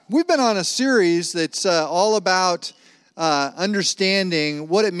We've been on a series that's all about understanding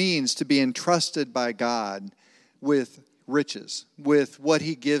what it means to be entrusted by God with riches, with what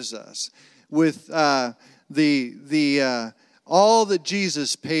He gives us, with all that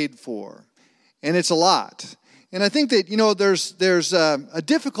Jesus paid for, and it's a lot. And I think that there's a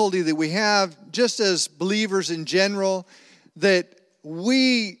difficulty that we have just as believers in general, that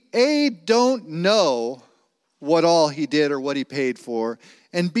we don't know what all He did or what He paid for,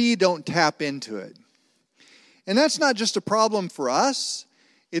 and B, don't tap into it. And that's not just a problem for us,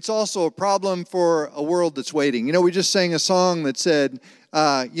 it's also a problem for a world that's waiting. We just sang a song that said,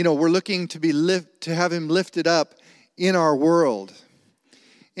 we're looking to have Him lifted up in our world.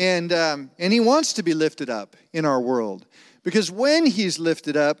 And He wants to be lifted up in our world. Because when He's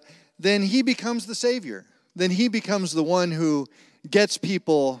lifted up, then He becomes the Savior. Then He becomes the one who gets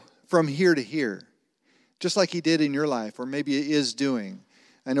people from here to here. Just like He did in your life, or maybe He is doing.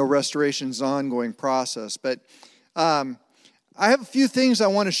 I know restoration's an ongoing process, but I have a few things I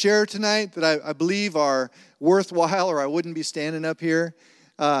want to share tonight that I believe are worthwhile, or I wouldn't be standing up here.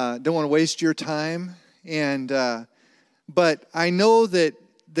 Don't want to waste your time, but I know that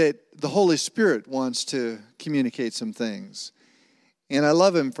the Holy Spirit wants to communicate some things, and I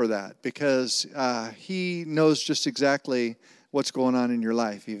love Him for that because He knows just exactly what's going on in your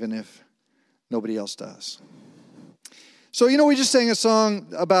life, even if nobody else does. So, we just sang a song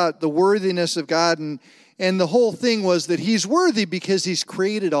about the worthiness of God, and the whole thing was that He's worthy because He's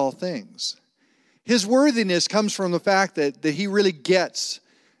created all things. His worthiness comes from the fact that He really gets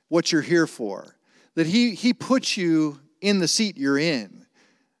what you're here for, that He puts you in the seat you're in,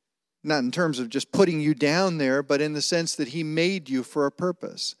 not in terms of just putting you down there, but in the sense that He made you for a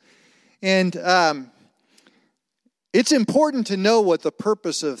purpose. And it's important to know what the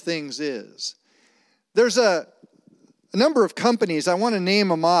purpose of things is. There's a number of companies. I want to name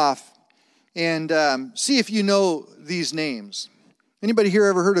them off and see if you know these names. Anybody here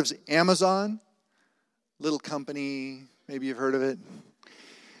ever heard of Amazon? Little company, maybe you've heard of it.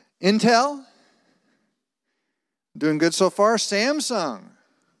 Intel? Doing good so far. Samsung?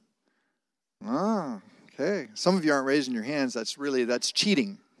 Oh, okay. Some of you aren't raising your hands. That's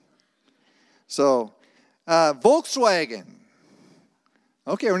cheating. So, Volkswagen.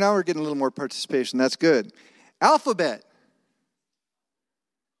 Okay, well, now we're getting a little more participation. That's good. Alphabet.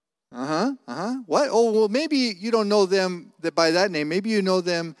 What? Oh, well, maybe you don't know them by that name. Maybe you know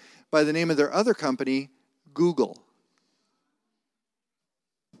them by the name of their other company, Google.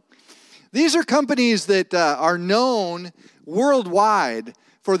 These are companies that are known worldwide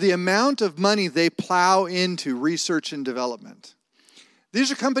for the amount of money they plow into research and development.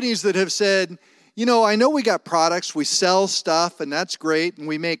 These are companies that have said, I know we got products, we sell stuff, and that's great, and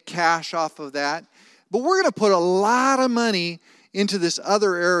we make cash off of that. But we're going to put a lot of money into this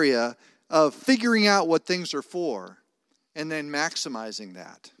other area of figuring out what things are for and then maximizing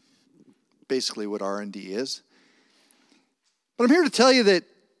that. Basically what R&D is. But I'm here to tell you that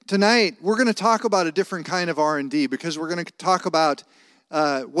tonight we're going to talk about a different kind of R&D because we're going to talk about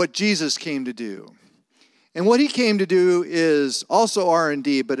what Jesus came to do. And what He came to do is also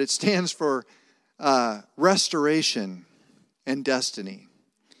R&D, but it stands for restoration and destiny.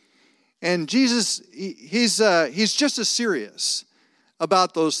 And Jesus, he's just as serious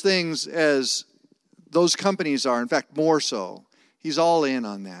about those things as those companies are. In fact, more so. He's all in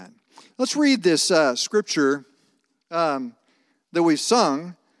on that. Let's read this scripture that we've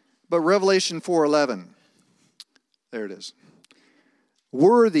sung, but Revelation 4:11. There it is.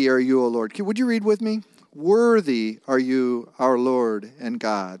 Worthy are you, O Lord. Would you read with me? Worthy are you, our Lord and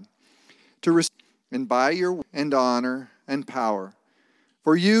God, to receive and by your and honor and power.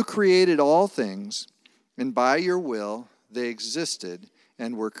 For you created all things, and by your will they existed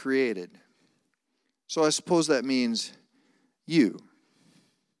and were created. So I suppose that means you.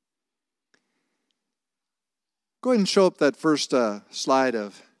 Go ahead and show up that first slide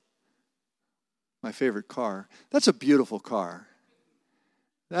of my favorite car. That's a beautiful car.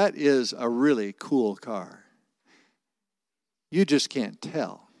 That is a really cool car. You just can't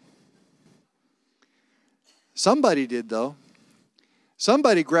tell. Somebody did, though.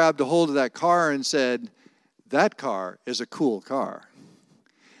 Somebody grabbed a hold of that car and said, that car is a cool car.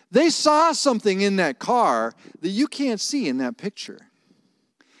 They saw something in that car that you can't see in that picture.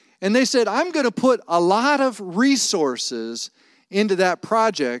 And they said, I'm going to put a lot of resources into that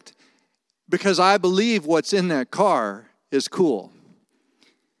project because I believe what's in that car is cool.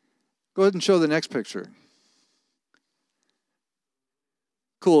 Go ahead and show the next picture.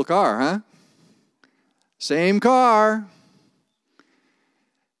 Cool car, huh? Same car.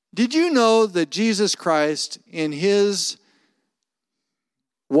 Did you know that Jesus Christ, in His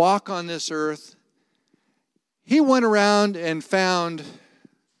walk on this earth, he went around and found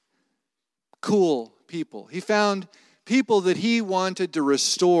cool people. He found people that he wanted to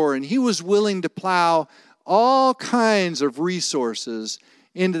restore, and he was willing to plow all kinds of resources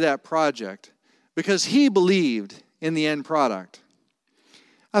into that project because he believed in the end product.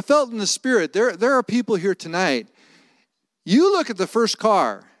 I felt in the Spirit, there are people here tonight, you look at the first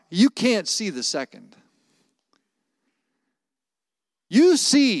car, you can't see the second. You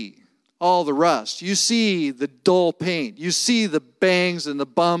see all the rust. You see the dull paint. You see the bangs and the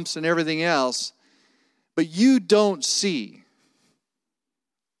bumps and everything else, but you don't see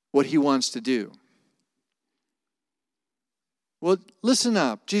what he wants to do. Well, listen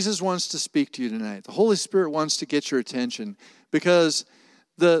up. Jesus wants to speak to you tonight. The Holy Spirit wants to get your attention because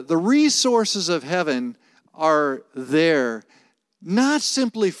the resources of heaven are there, not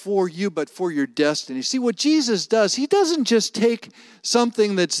simply for you, but for your destiny. See, what Jesus does, he doesn't just take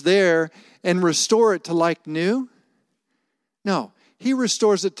something that's there and restore it to like new. No, he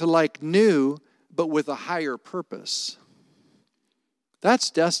restores it to like new, but with a higher purpose.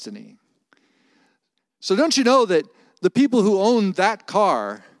 That's destiny. So don't you know that the people who own that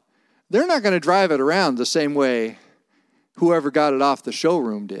car, they're not going to drive it around the same way whoever got it off the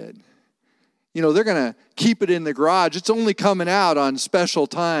showroom did. You know, they're going to keep it in the garage. It's only coming out on special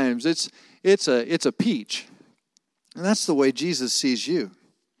times. It's a peach. And that's the way Jesus sees you.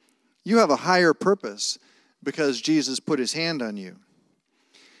 You have a higher purpose because Jesus put his hand on you.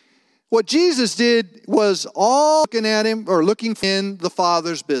 What Jesus did was all looking at him or looking in the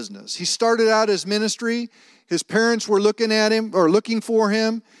Father's business. He started out his ministry. His parents were looking at him or looking for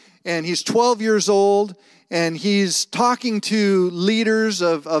him, and he's 12 years old, and he's talking to leaders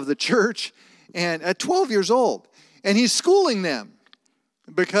of the church, and at 12 years old, and he's schooling them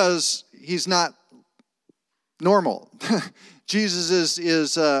because he's not normal. Jesus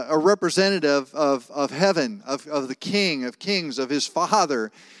is a representative of heaven, of the King of Kings, of his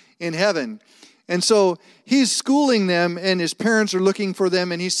Father in heaven. And so he's schooling them, and his parents are looking for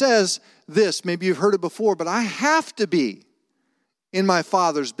them, and he says this, maybe you've heard it before, but I have to be in my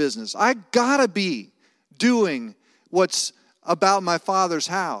Father's business. I gotta be doing what's about my Father's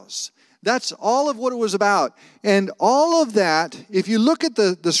house. That's all of what it was about. And all of that, if you look at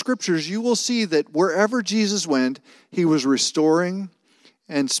the scriptures, you will see that wherever Jesus went, he was restoring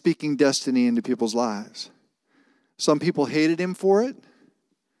and speaking destiny into people's lives. Some people hated him for it.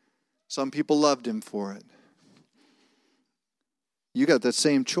 Some people loved him for it. You got that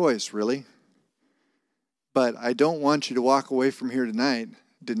same choice, really. But I don't want you to walk away from here tonight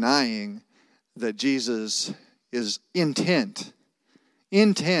denying that Jesus is intent,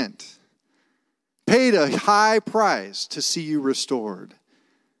 paid a high price to see you restored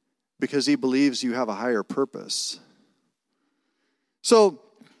because he believes you have a higher purpose. So,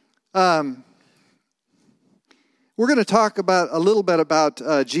 we're going to talk about a little bit about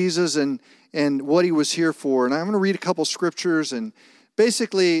Jesus and what he was here for. And I'm going to read a couple scriptures. And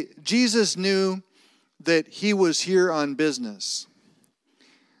basically, Jesus knew that he was here on business,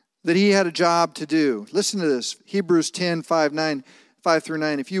 that he had a job to do. Listen to this, Hebrews 10, 5 through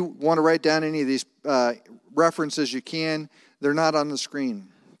 9. If you want to write down any of these references, you can. They're not on the screen.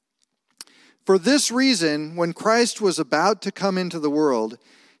 For this reason, when Christ was about to come into the world,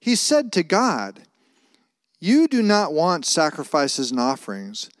 he said to God, "You do not want sacrifices and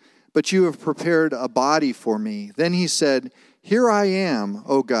offerings, but you have prepared a body for me." Then he said, "Here I am,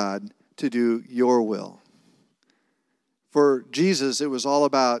 O God, to do your will." For Jesus, it was all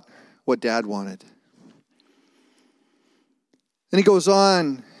about what Dad wanted. And he goes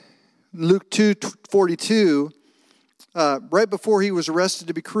on, Luke 2:42, right before he was arrested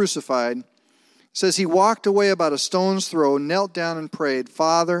to be crucified, says he walked away about a stone's throw, knelt down and prayed,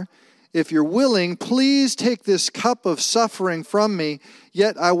 "Father, if you're willing, please take this cup of suffering from me,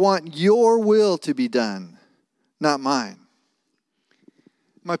 yet I want your will to be done, not mine."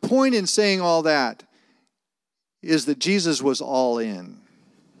 My point in saying all that is that Jesus was all in.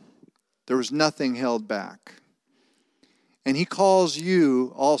 There was nothing held back. And he calls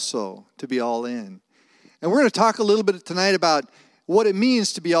you also to be all in. And we're going to talk a little bit tonight about what it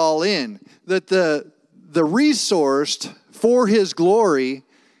means to be all in. That the resourced for his glory,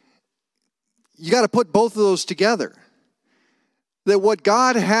 you got to put both of those together. That what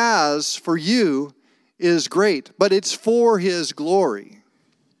God has for you is great, but it's for his glory.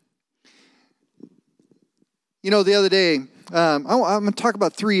 You know, the other day, I'm going to talk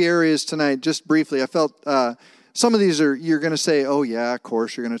about 3 areas tonight, just briefly. I felt some of these you're going to say, oh yeah, of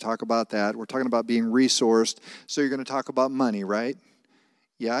course, you're going to talk about that. We're talking about being resourced, so you're going to talk about money, right?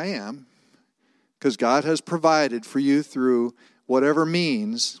 Yeah, I am. Because God has provided for you through whatever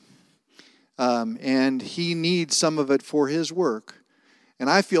means, and he needs some of it for his work. And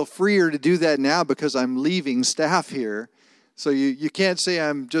I feel freer to do that now because I'm leaving staff here. So you can't say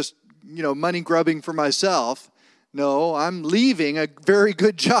I'm just, money grubbing for myself. No, I'm leaving a very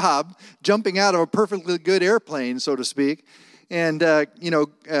good job, jumping out of a perfectly good airplane, so to speak, and,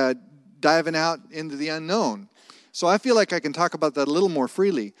 diving out into the unknown. So I feel like I can talk about that a little more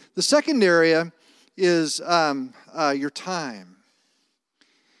freely. The second area is your time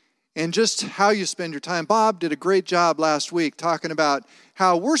and just how you spend your time. Bob did a great job last week talking about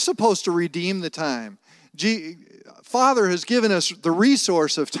how we're supposed to redeem the time. Father has given us the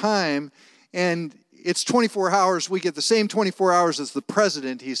resource of time, and it's 24 hours. We get the same 24 hours as the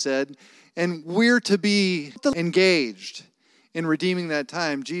president, he said, and we're to be engaged in redeeming that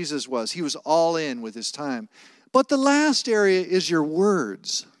time. Jesus was. He was all in with his time. But the last area is your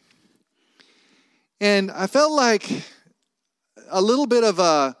words. And I felt like a little bit of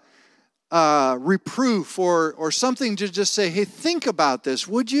a reproof or something to just say, hey, think about this,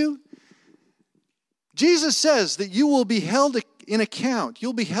 would you? Jesus says that you will be held in account.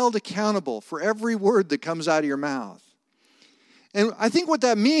 You'll be held accountable for every word that comes out of your mouth. And I think what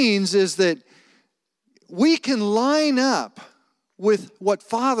that means is that we can line up with what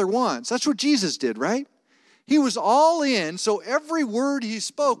Father wants. That's what Jesus did, right? He was all in, so every word he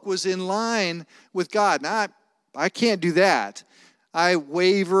spoke was in line with God. Now, I can't do that. I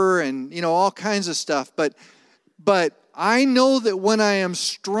waver and, all kinds of stuff. But I know that when I am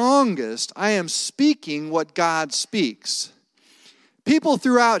strongest, I am speaking what God speaks. People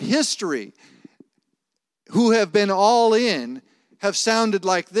throughout history who have been all in have sounded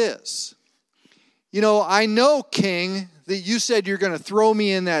like this. I know, King, that you said you're going to throw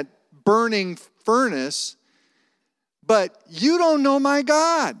me in that burning furnace, but you don't know my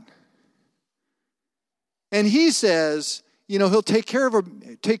God. And he says, he'll take care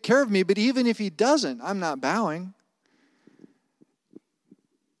of me, but even if he doesn't, I'm not bowing.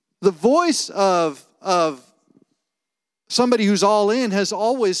 The voice of somebody who's all in has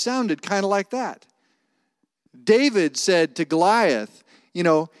always sounded kind of like that. David said to Goliath,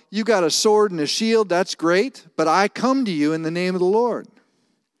 you got a sword and a shield, that's great, but I come to you in the name of the Lord.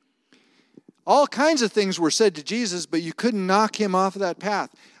 All kinds of things were said to Jesus, but you couldn't knock him off of that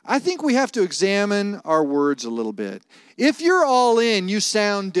path. I think we have to examine our words a little bit. If you're all in, you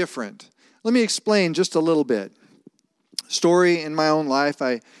sound different. Let me explain just a little bit. Story in my own life,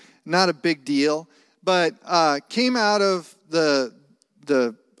 not a big deal, but came out of the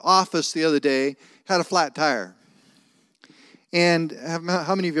office the other day, had a flat tire. And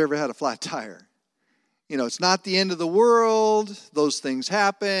how many of you ever had a flat tire? It's not the end of the world. Those things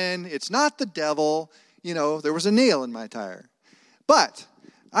happen. It's not the devil. There was a nail in my tire. But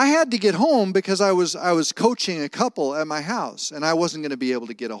I had to get home because I was coaching a couple at my house, and I wasn't going to be able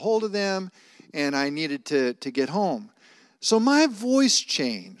to get a hold of them, and I needed to get home. So my voice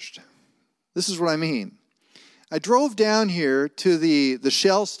changed. This is what I mean. I drove down here to the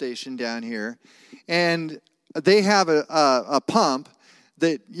Shell station down here, and they have a pump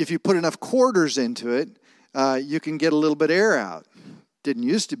that if you put enough quarters into it, you can get a little bit of air out. Didn't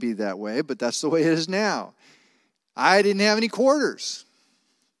used to be that way, but that's the way it is now. I didn't have any quarters.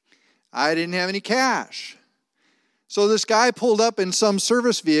 I didn't have any cash. So this guy pulled up in some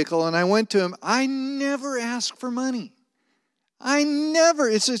service vehicle, and I went to him. I never ask for money.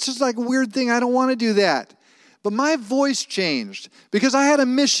 It's just like a weird thing. I don't want to do that. But my voice changed because I had a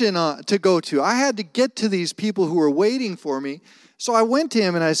mission to go to. I had to get to these people who were waiting for me. So I went to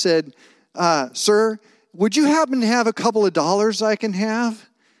him and I said, sir, would you happen to have a couple of dollars I can have?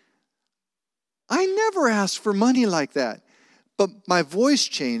 I never asked for money like that. But my voice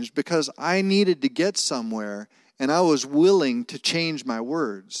changed because I needed to get somewhere and I was willing to change my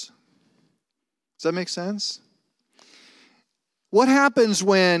words. Does that make sense? What happens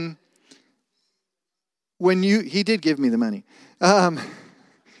when he did give me the money.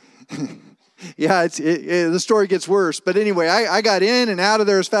 Yeah, the story gets worse. But anyway, I got in and out of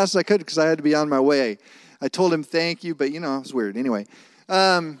there as fast as I could because I had to be on my way. I told him thank you, but it was weird. Anyway,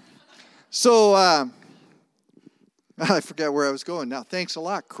 I forget where I was going now. Thanks a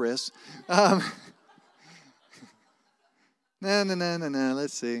lot, Chris. No.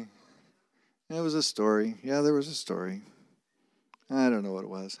 Let's see. It was a story. Yeah, there was a story. I don't know what it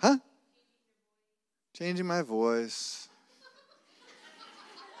was. Huh? Changing my voice.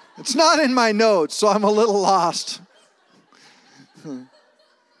 It's not in my notes, so I'm a little lost. We'll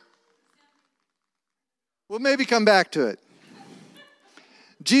maybe come back to it.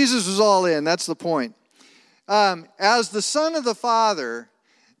 Jesus was all in. That's the point. As the Son of the Father,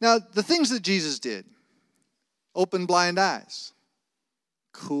 now the things that Jesus did, opened blind eyes,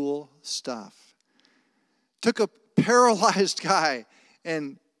 Cool stuff. Took a paralyzed guy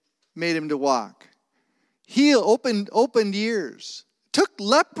and made him to walk. Opened ears. Took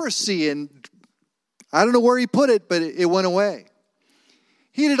leprosy and I don't know where he put it, but it went away.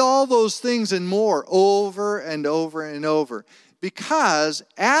 He did all those things and more over and over and over. Because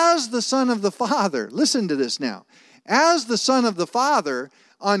as the Son of the Father, listen to this now. As the Son of the Father,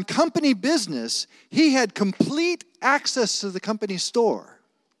 on company business, he had complete access to the company store.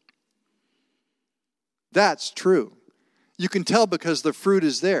 That's true. You can tell because the fruit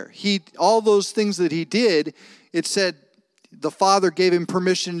is there. All those things that he did, it said the Father gave him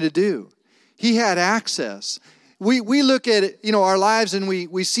permission to do. He had access. We look at it, our lives and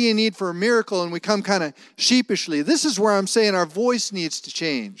we see a need for a miracle and we come kind of sheepishly. This is where I'm saying our voice needs to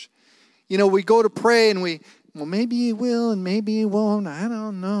change. We go to pray and well, maybe he will and maybe he won't. I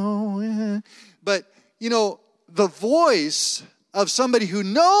don't know. But, the voice of somebody who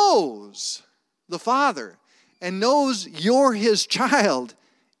knows the Father and knows you're his child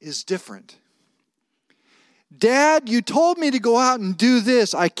is different. Dad, you told me to go out and do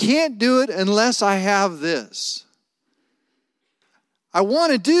this. I can't do it unless I have this. I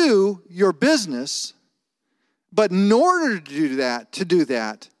want to do your business, but in order to do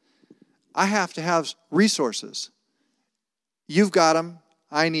that, I have to have resources. You've got them.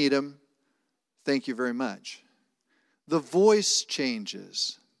 I need them. Thank you very much. The voice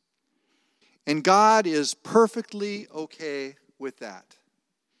changes. And God is perfectly okay with that.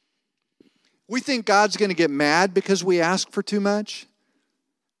 We think God's going to get mad because we ask for too much.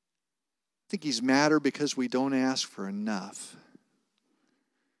 I think he's madder because we don't ask for enough.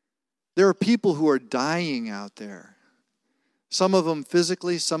 There are people who are dying out there. Some of them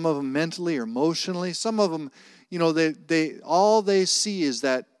physically, some of them mentally or emotionally. Some of them, all they see is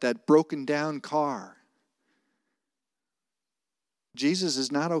that broken down car. Jesus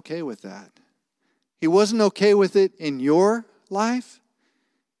is not okay with that. He wasn't okay with it in your life.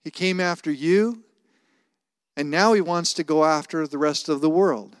 He came after you. And now he wants to go after the rest of the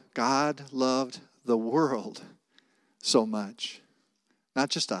world. God loved the world so much. Not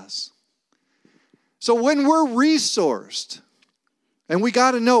just us. So when we're resourced, and we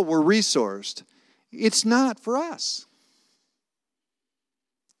got to know we're resourced, it's not for us.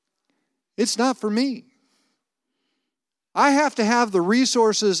 It's not for me. I have to have the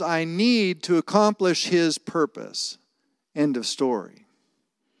resources I need to accomplish his purpose. End of story.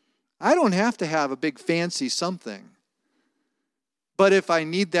 I don't have to have a big fancy something. But if I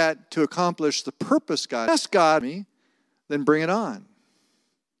need that to accomplish the purpose God asked God me, then bring it on.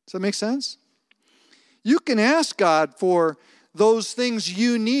 Does that make sense? You can ask God for those things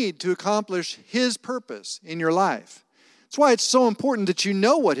you need to accomplish his purpose in your life. That's why it's so important that you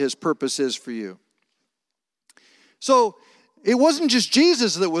know what his purpose is for you. So it wasn't just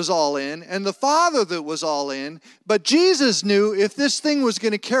Jesus that was all in and the Father that was all in, but Jesus knew if this thing was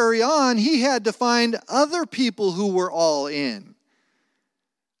going to carry on, he had to find other people who were all in.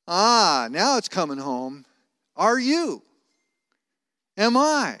 Now it's coming home. Are you? Am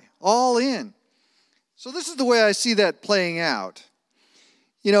I all in? So this is the way I see that playing out.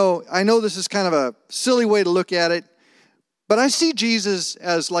 I know this is kind of a silly way to look at it, but I see Jesus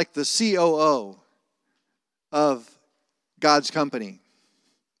as like the COO of God's company,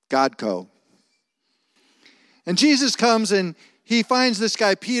 Godco. And Jesus comes and he finds this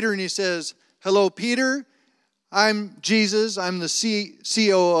guy Peter and he says, "Hello, Peter. I'm Jesus. I'm the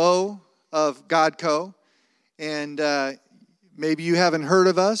COO of Godco. And maybe you haven't heard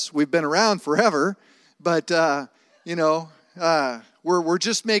of us. We've been around forever. But, we're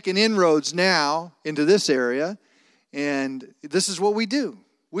just making inroads now into this area. And this is what we do.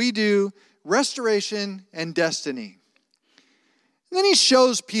 We do restoration and destiny." And then he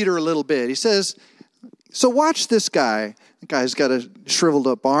shows Peter a little bit. He says, so watch this guy. The guy's got a shriveled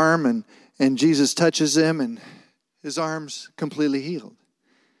up arm and Jesus touches him and his arm's completely healed.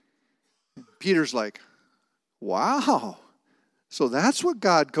 And Peter's like, wow, so that's what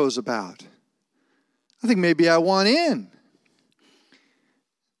God goes about. I think maybe I want in.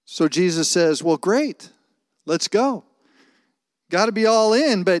 So Jesus says, well, great. Let's go. Got to be all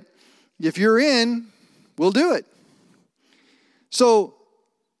in, but if you're in, we'll do it. So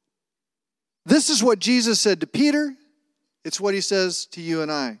this is what Jesus said to Peter. It's what he says to you and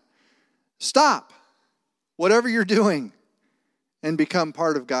I. Stop whatever you're doing and become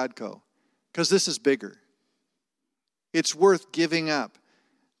part of Godco, because this is bigger. It's worth giving up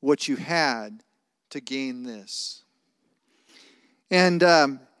what you had to gain this. And,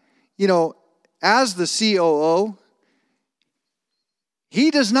 as the COO, he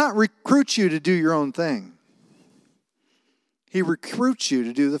does not recruit you to do your own thing. He recruits you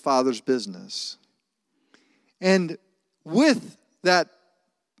to do the Father's business. And with that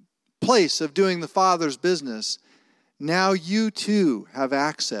place of doing the Father's business, now you too have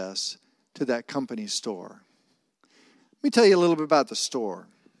access to that company store. Let me tell you a little bit about the store.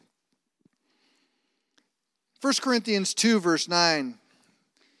 1 Corinthians 2, verse 9.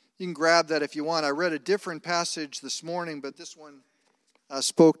 You can grab that if you want. I read a different passage this morning, but this one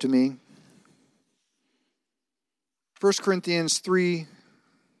spoke to me. 1 Corinthians 3,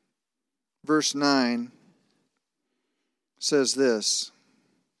 verse 9 says this.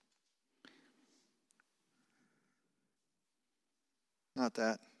 Not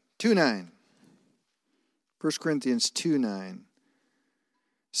that. 2:9. 1 Corinthians 2:9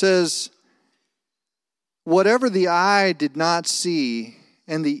 says, whatever the eye did not see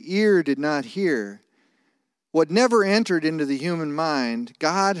and the ear did not hear, what never entered into the human mind,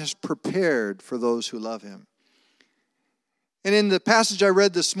 God has prepared for those who love him. And in the passage I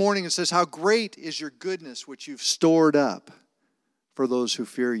read this morning, it says, how great is your goodness which you've stored up for those who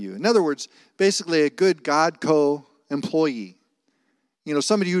fear you. In other words, basically a good Godco employee. You know,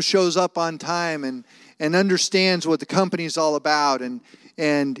 somebody who shows up on time and understands what the company's all about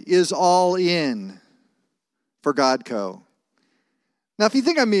and is all in for Godco. Now, if you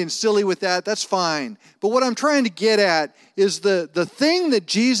think I'm being silly with that, that's fine. But what I'm trying to get at is the thing that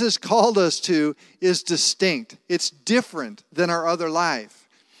Jesus called us to is distinct. It's different than our other life.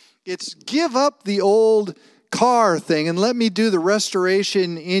 It's give up the old car thing and let me do the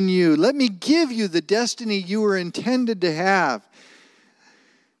restoration in you. Let me give you the destiny you were intended to have.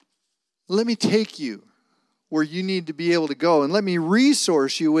 Let me take you where you need to be able to go, and let me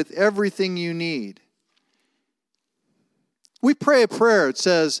resource you with everything you need. We pray a prayer. It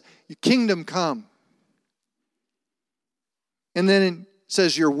says, your kingdom come. And then it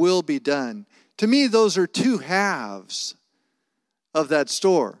says, your will be done. To me, those are two halves of that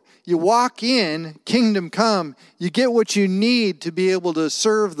store. You walk in, kingdom come, you get what you need to be able to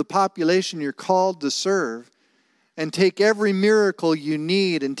serve the population you're called to serve, and take every miracle you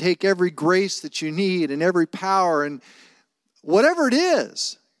need, and take every grace that you need, and every power, and whatever it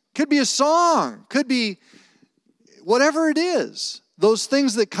is. Could be a song, could be whatever it is, those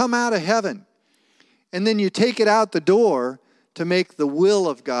things that come out of heaven. And then you take it out the door to make the will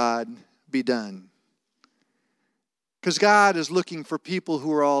of God be done. Because God is looking for people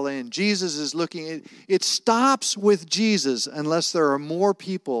who are all in. Jesus is looking. It stops with Jesus unless there are more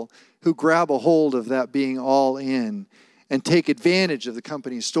people who grab a hold of that being all in and take advantage of the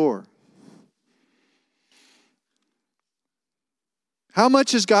company store. How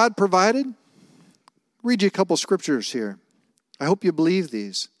much has God provided? Read you a couple scriptures here. I hope you believe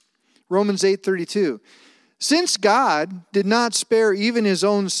these. Romans 8:32. Since God did not spare even his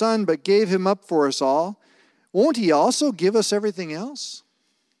own son, but gave him up for us all, won't he also give us everything else?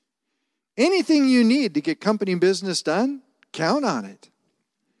 Anything you need to get company business done, count on it.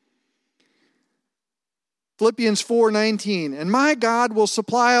 Philippians 4:19. And my God will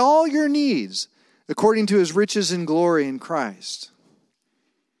supply all your needs according to his riches and glory in Christ.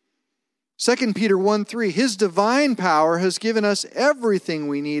 2 Peter 1:3, his divine power has given us everything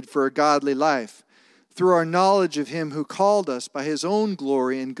we need for a godly life through our knowledge of him who called us by his own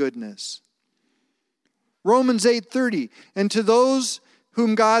glory and goodness. Romans 8:30, and to those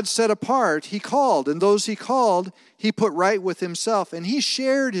whom God set apart, he called, and those he called, he put right with himself, and he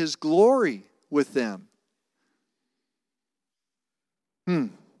shared his glory with them.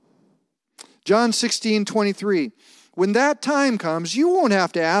 John 16:23. When that time comes, you won't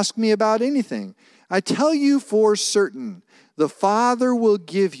have to ask me about anything. I tell you for certain, the Father will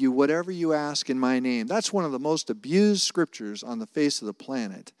give you whatever you ask in my name. That's one of the most abused scriptures on the face of the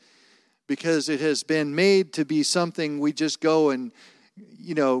planet, because it has been made to be something we just go and,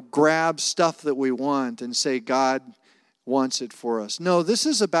 grab stuff that we want and say God wants it for us. No, this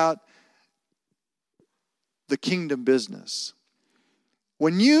is about the kingdom business.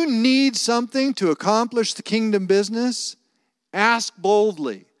 When you need something to accomplish the kingdom business, ask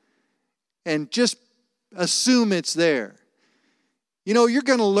boldly and just assume it's there. You're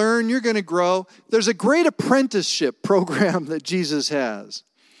going to learn, you're going to grow. There's a great apprenticeship program that Jesus has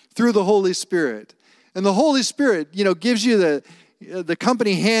through the Holy Spirit. And the Holy Spirit, gives you the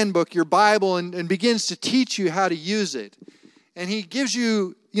company handbook, your Bible, and begins to teach you how to use it. And he gives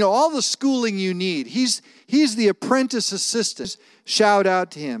you, all the schooling you need. He's the apprentice assistant. Shout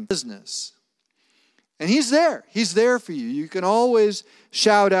out to him. Business. And he's there. He's there for you. You can always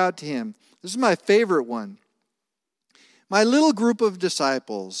shout out to him. This is my favorite one. My little group of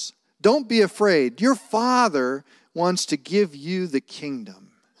disciples, don't be afraid. Your Father wants to give you the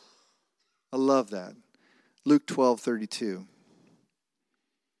kingdom. I love that. Luke 12:32.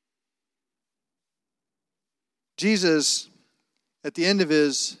 Jesus, at the end of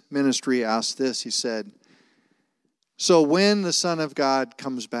his ministry, asked this. He said, so when the Son of God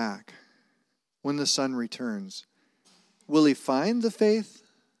comes back, when the Son returns, will he find the faith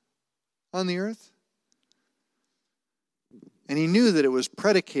on the earth? And he knew that it was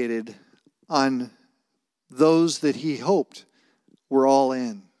predicated on those that he hoped were all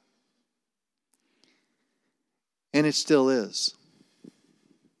in. And it still is.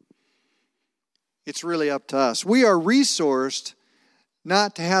 It's really up to us. We are resourced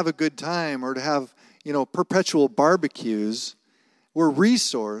not to have a good time or to have, perpetual barbecues. We're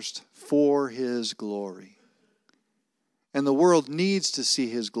resourced for his glory. And the world needs to see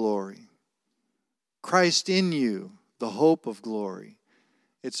his glory. Christ in you, the hope of glory.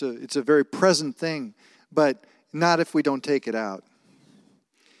 It's a very present thing, but not if we don't take it out.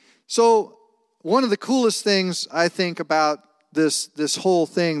 So one of the coolest things I think about this whole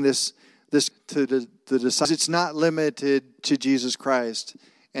thing, this to the disciples, it's not limited to Jesus Christ,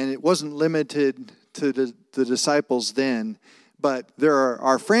 and it wasn't limited to the disciples then, but there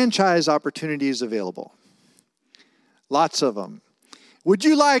are franchise opportunities available. Lots of them. Would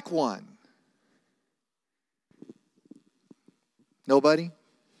you like one? Nobody?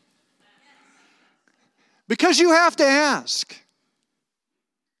 Because you have to ask.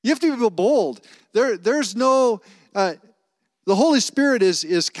 You have to be bold. There's no... the Holy Spirit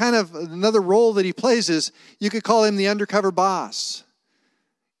is kind of another role that he plays is, you could call him the undercover boss.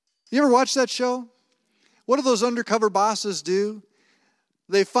 You ever watch that show? What do those undercover bosses do?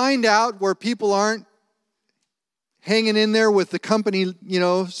 They find out where people aren't hanging in there with the company,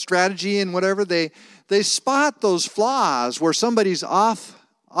 strategy and whatever. They spot those flaws where somebody's off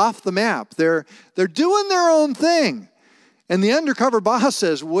the map. They're doing their own thing. And the undercover boss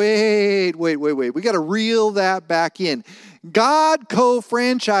says, wait. We got to reel that back in. God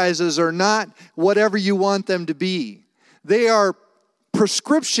co-franchises are not whatever you want them to be. They are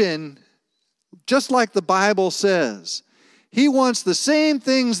prescription, just like the Bible says. He wants the same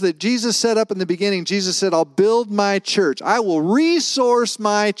things that Jesus set up in the beginning. Jesus said, I'll build my church. I will resource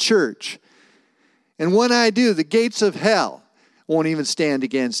my church. And when I do, the gates of hell won't even stand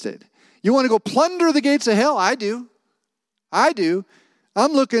against it. You want to go plunder the gates of hell? I do.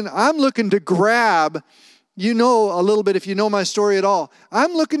 I'm looking to grab, a little bit if you know my story at all.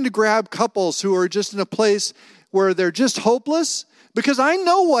 I'm looking to grab couples who are just in a place where they're just hopeless, because I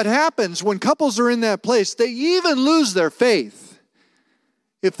know what happens when couples are in that place. They even lose their faith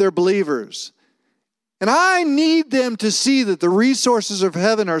if they're believers. And I need them to see that the resources of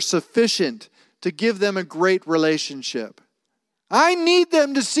heaven are sufficient to give them a great relationship. I need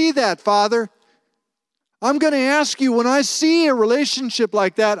them to see that, Father. I'm going to ask you, when I see a relationship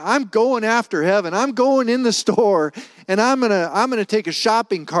like that, I'm going after heaven. I'm going in the store, and I'm going to take a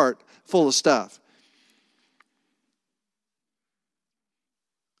shopping cart full of stuff.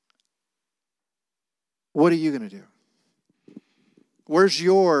 What are you going to do? Where's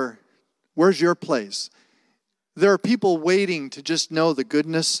your place? There are people waiting to just know the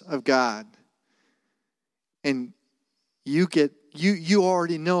goodness of God. And you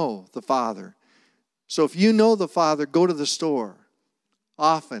already know the Father. So if you know the Father, go to the store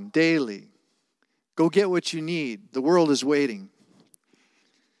often, daily. Go get what you need. The world is waiting.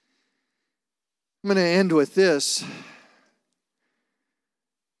 I'm going to end with this.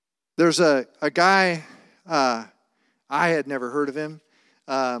 There's a guy, I had never heard of him,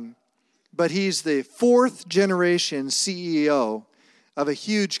 but he's the 4th generation CEO of a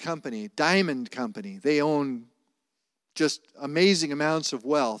huge company, Diamond Company. They own just amazing amounts of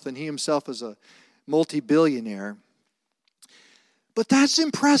wealth, and he himself is a multi-billionaire. But that's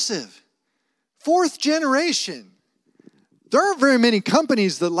impressive. 4th generation. There aren't very many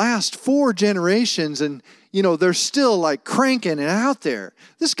companies that last 4 generations and, they're still like cranking it out there.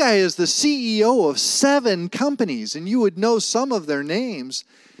 This guy is the CEO of 7 companies, and you would know some of their names,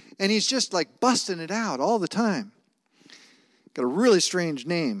 and he's just like busting it out all the time. Got a really strange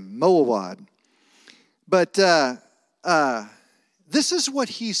name, Moawad. But this is what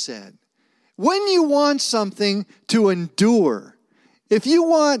he said. When you want something to endure, if you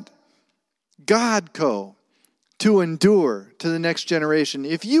want Godco to endure to the next generation,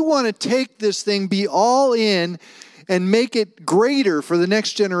 if you want to take this thing, be all in, and make it greater for the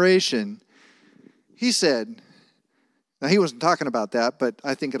next generation, he said, now he wasn't talking about that, but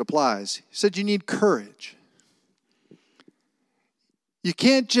I think it applies. He said you need courage. You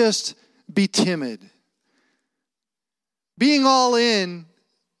can't just be timid. Being all in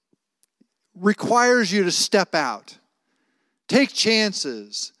requires you to step out, take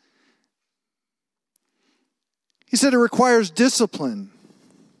chances. He said it requires discipline.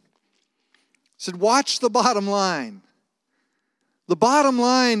 said, watch the bottom line. The bottom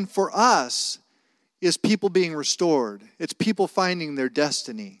line for us is people being restored. It's people finding their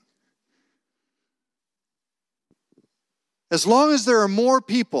destiny. As long as there are more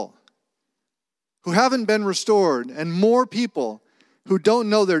people who haven't been restored and more people who don't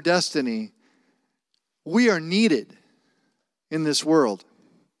know their destiny, we are needed in this world.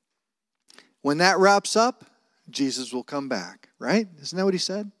 When that wraps up, Jesus will come back, right? Isn't that what he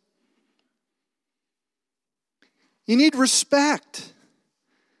said? You need respect.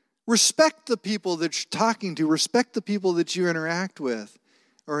 Respect the people that you're talking to. Respect the people that you interact with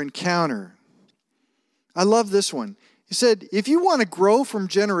or encounter. I love this one. He said, if you want to grow from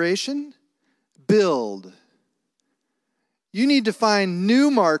generation, build. You need to find new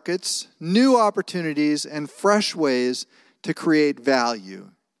markets, new opportunities, and fresh ways to create value.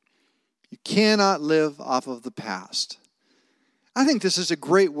 You cannot live off of the past. I think this is a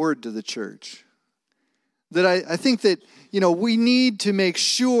great word to the church. That I think that, we need to make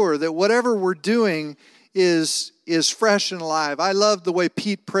sure that whatever we're doing is fresh and alive. I love the way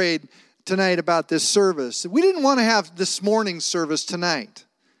Pete prayed tonight about this service. We didn't want to have this morning's service tonight.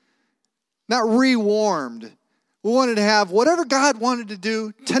 Not rewarmed. We wanted to have whatever God wanted to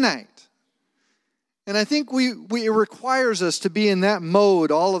do tonight. And I think it requires us to be in that mode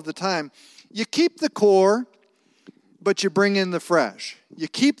all of the time. You keep the core, but you bring in the fresh. You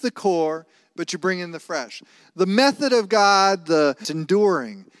keep the core, but you bring in the fresh. The method of God, it's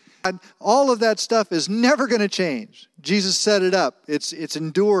enduring. And all of that stuff is never going to change. Jesus set it up. It's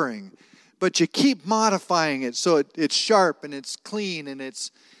enduring. But you keep modifying it so it's sharp and it's clean and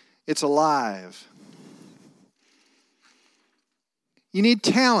it's alive. You need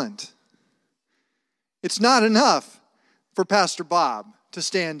talent. It's not enough for Pastor Bob to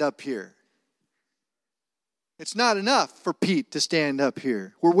stand up here. It's not enough for Pete to stand up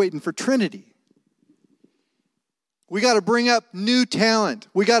here. We're waiting for Trinity. We got to bring up new talent.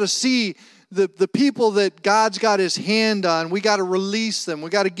 We got to see the people that God's got his hand on. We got to release them. We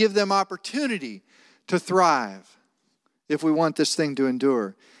got to give them opportunity to thrive if we want this thing to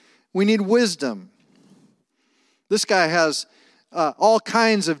endure. We need wisdom. This guy has all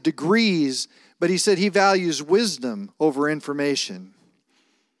kinds of degrees, but he said he values wisdom over information.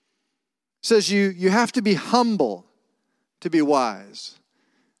 Says you have to be humble to be wise,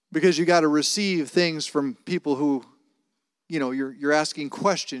 because you got to receive things from people who, you're asking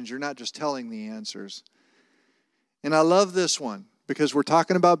questions. You're not just telling the answers. And I love this one because we're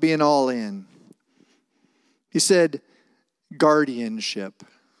talking about being all in. He said, guardianship.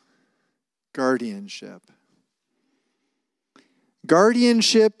 Guardianship.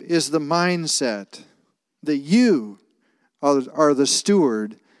 Guardianship is the mindset that you are the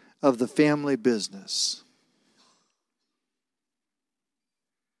steward of the family business.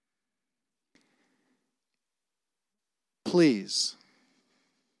 Please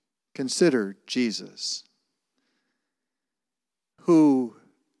consider Jesus, who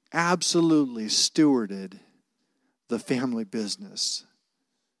absolutely stewarded the family business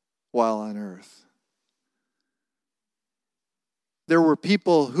while on earth. There were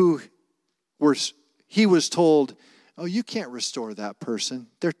people he was told, oh, you can't restore that person.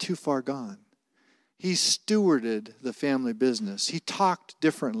 They're too far gone. He stewarded the family business. He talked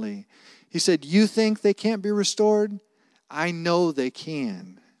differently. He said, you think they can't be restored? I know they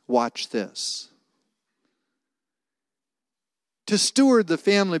can. Watch this. To steward the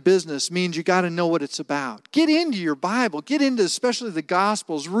family business means you got to know what it's about. Get into your Bible. Get into especially the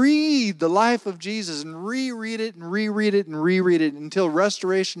Gospels. Read the life of Jesus and reread it and reread it and reread it until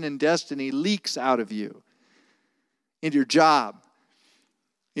restoration and destiny leaks out of you. In your job,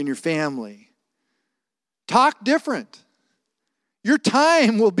 in your family. Talk different. Your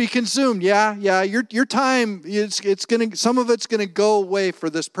time will be consumed. Yeah. Your time some of it's gonna go away for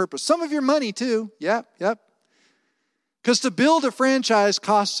this purpose. Some of your money too. Yep. Because to build a franchise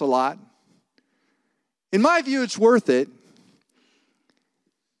costs a lot. In my view, it's worth it.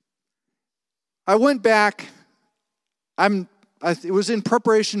 I went back. It was in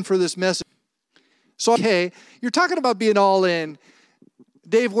preparation for this message. So, okay, you're talking about being all in.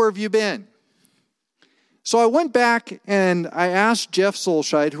 Dave, where have you been? So I went back and I asked Jeff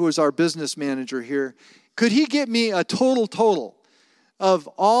Solscheid, who is our business manager here, could he get me a total of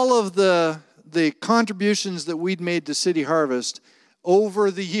all of the contributions that we'd made to City Harvest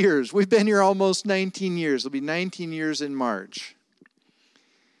over the years. We've been here almost 19 years. It'll be 19 years in March.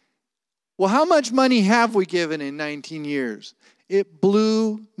 Well, how much money have we given in 19 years? It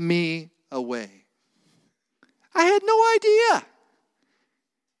blew me away. I had no idea.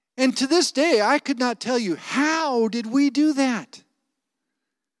 And to this day, I could not tell you, how did we do that?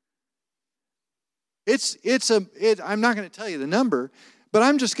 I'm not going to tell you the number, but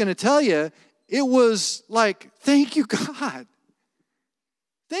I'm just going to tell you, it was like, thank you, God.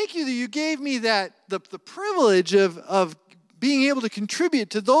 Thank you that you gave me the privilege of being able to contribute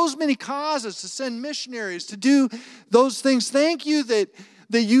to those many causes, to send missionaries, to do those things. Thank you that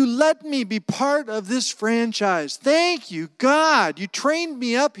you let me be part of this franchise. Thank you, God. You trained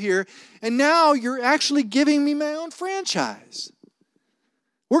me up here, and now you're actually giving me my own franchise.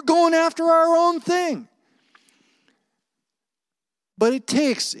 We're going after our own thing. But it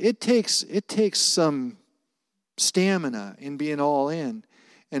takes some stamina in being all in.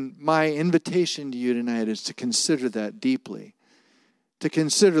 And my invitation to you tonight is to consider that deeply. To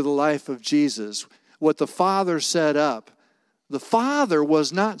consider the life of Jesus. What the Father set up. The Father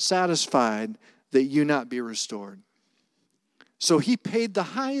was not satisfied that you not be restored. So He paid the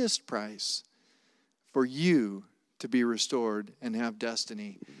highest price for you to be restored and have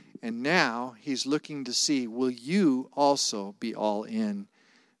destiny. And now He's looking to see, will you also be all in?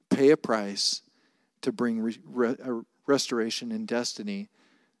 Pay a price to bring restoration and destiny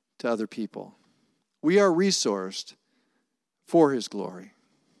to other people. We are resourced for His glory.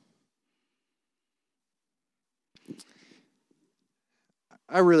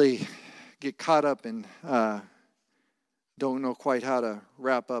 I really get caught up in don't know quite how to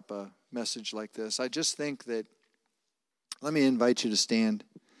wrap up a message like this. I just think that, let me invite you to stand.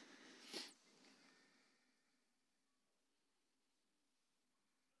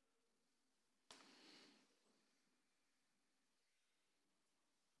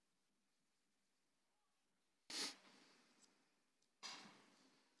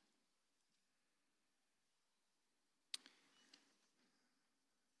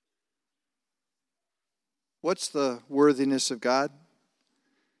 What's the worthiness of God?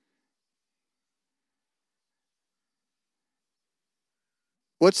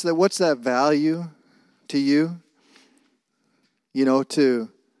 What's that value to you? You know, to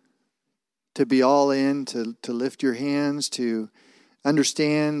be all in, to lift your hands, to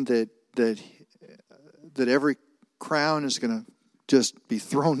understand that every crown is going to just be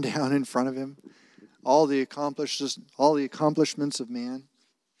thrown down in front of Him. All the accomplishments of man.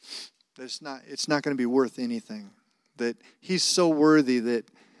 It's not going to be worth anything. That He's so worthy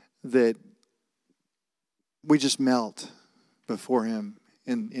that we just melt before Him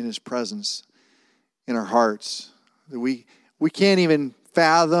in His presence, in our hearts. That we can't even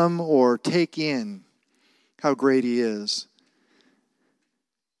fathom or take in how great He is.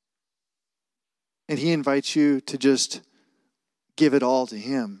 And He invites you to just give it all to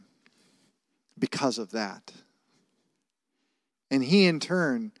Him because of that. And He in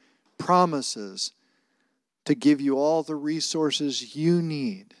turn promises to give you all the resources you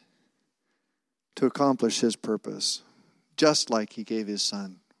need to accomplish His purpose, just like He gave His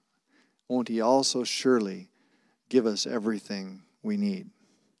Son. Won't He also surely give us everything we need?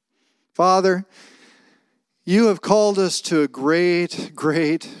 Father, You have called us to a great,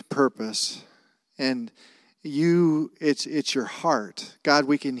 great purpose, and it's Your heart. God,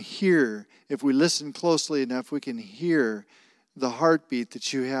 we can hear, if we listen closely enough, we can hear the heartbeat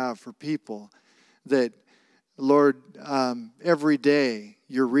that You have for people. That, Lord, every day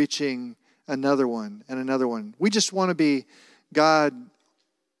You're reaching another one and another one. We just want to be, God,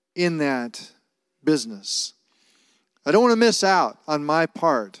 in that business. I don't want to miss out on my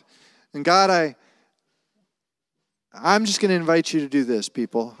part. And God, I'm just going to invite You to do this,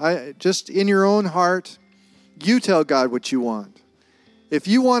 people. Just in your own heart, you tell God what you want. If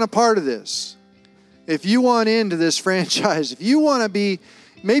you want a part of this, if you want into this franchise, if you want to be,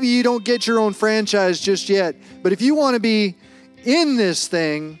 maybe you don't get your own franchise just yet, but if you want to be in this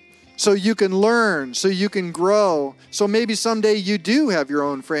thing so you can learn, so you can grow, so maybe someday you do have your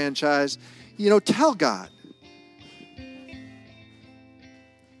own franchise, tell God.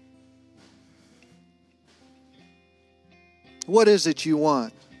 What is it you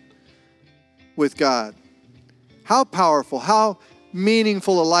want with God? How powerful, how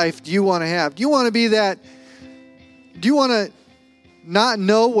meaningful a life do you want to have? Do you want to be that? Do you want to not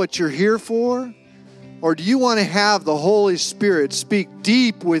know what you're here for? Or do you want to have the Holy Spirit speak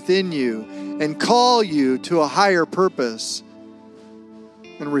deep within you and call you to a higher purpose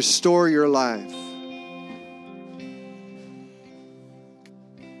and restore your life?